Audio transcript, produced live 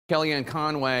Kellyanne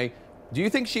Conway. Do you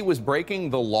think she was breaking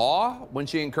the law when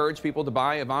she encouraged people to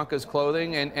buy Ivanka's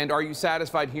clothing? And are you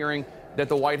satisfied hearing that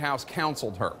the White House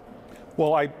counseled her?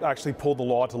 Well, I actually pulled the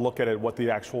law to look at it, what the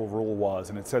actual rule was,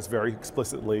 and it says very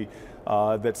explicitly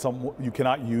that you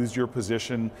cannot use your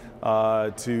position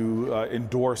to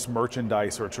endorse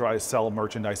merchandise or try to sell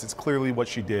merchandise. It's clearly what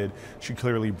she did. She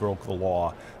clearly broke the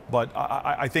law. But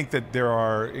I think that there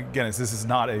are, again, this is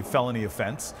not a felony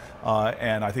offense,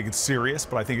 and I think it's serious,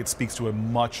 but I think it speaks to a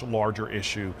much larger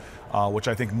issue, which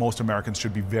I think most Americans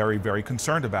should be very, very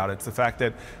concerned about. It's the fact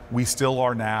that we still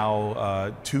are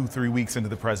now 2-3 weeks into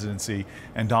the presidency,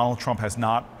 and Donald Trump has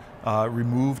not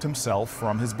removed himself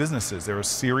from his businesses. There are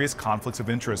serious conflicts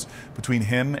of interest between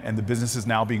him and the businesses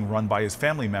now being run by his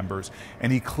family members,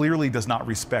 and he clearly does not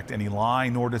respect any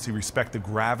line, nor does he respect the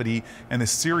gravity and the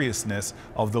seriousness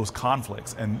of those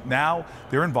conflicts. And now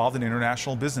they're involved in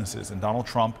international businesses, and Donald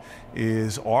Trump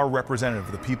is our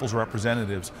representative, the people's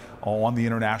representatives on the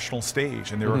international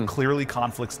stage, and there are clearly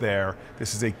conflicts there.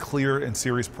 This is a clear and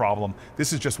serious problem.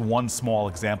 This is just one small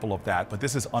example of that, but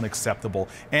this is unacceptable,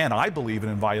 and I believe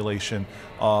in violation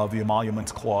of the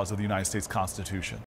Emoluments Clause of the United States Constitution.